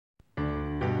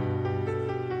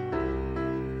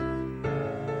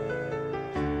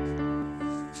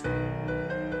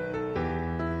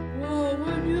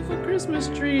beautiful Christmas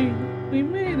tree. We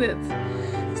made it.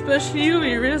 Especially you,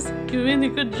 Iris. You did a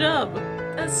good job.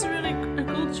 That's really a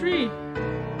cool tree.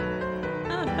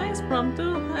 Ah, thanks,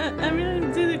 Prompto. I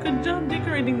really did a good job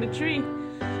decorating the tree.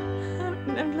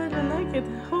 I'm glad I like it.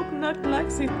 I hope Noct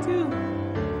likes it too.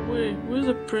 Wait, where'd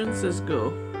the princess go?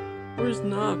 Where's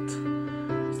Noct?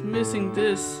 He's missing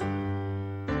this.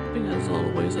 As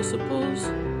always, I suppose.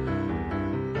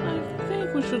 I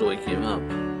think we should wake him up.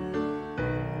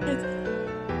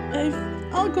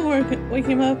 I'll go wake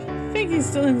him up. I think he's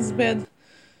still in his bed.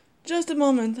 Just a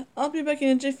moment. I'll be back in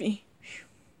a jiffy.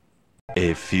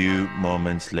 A few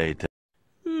moments later.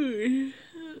 Hey,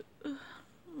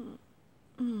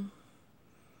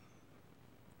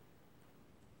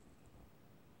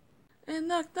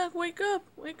 Noct, wake up!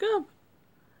 Wake up!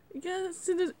 You gotta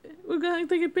see this. We're gonna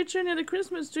take a picture near the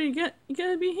Christmas tree. You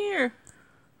gotta be here.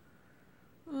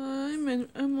 I'm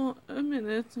in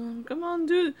it. Come on,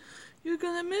 dude. You're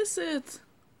gonna miss it.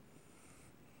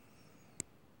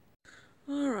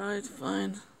 Alright,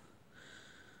 fine.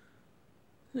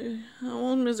 I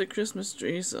won't miss a Christmas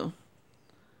tree, so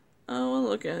I won't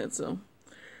look at it, so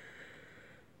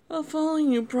I'll follow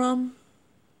you, Prom.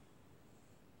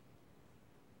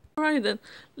 Alright then,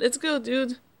 let's go,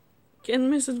 dude. Can't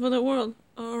miss it for the world.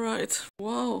 Alright.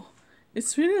 Wow.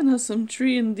 It's really an awesome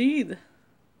tree indeed.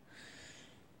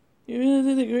 You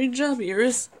really did a great job,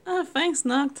 Iris. Ah, thanks,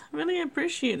 Noct. Really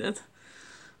appreciate it.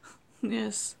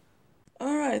 Yes.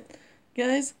 Alright,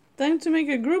 guys. Time to make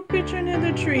a group picture near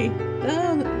the tree.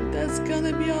 That's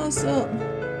gonna be awesome.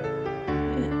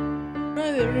 Yeah.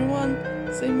 Alright, everyone.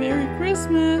 Say Merry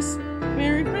Christmas.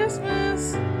 Merry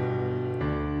Christmas.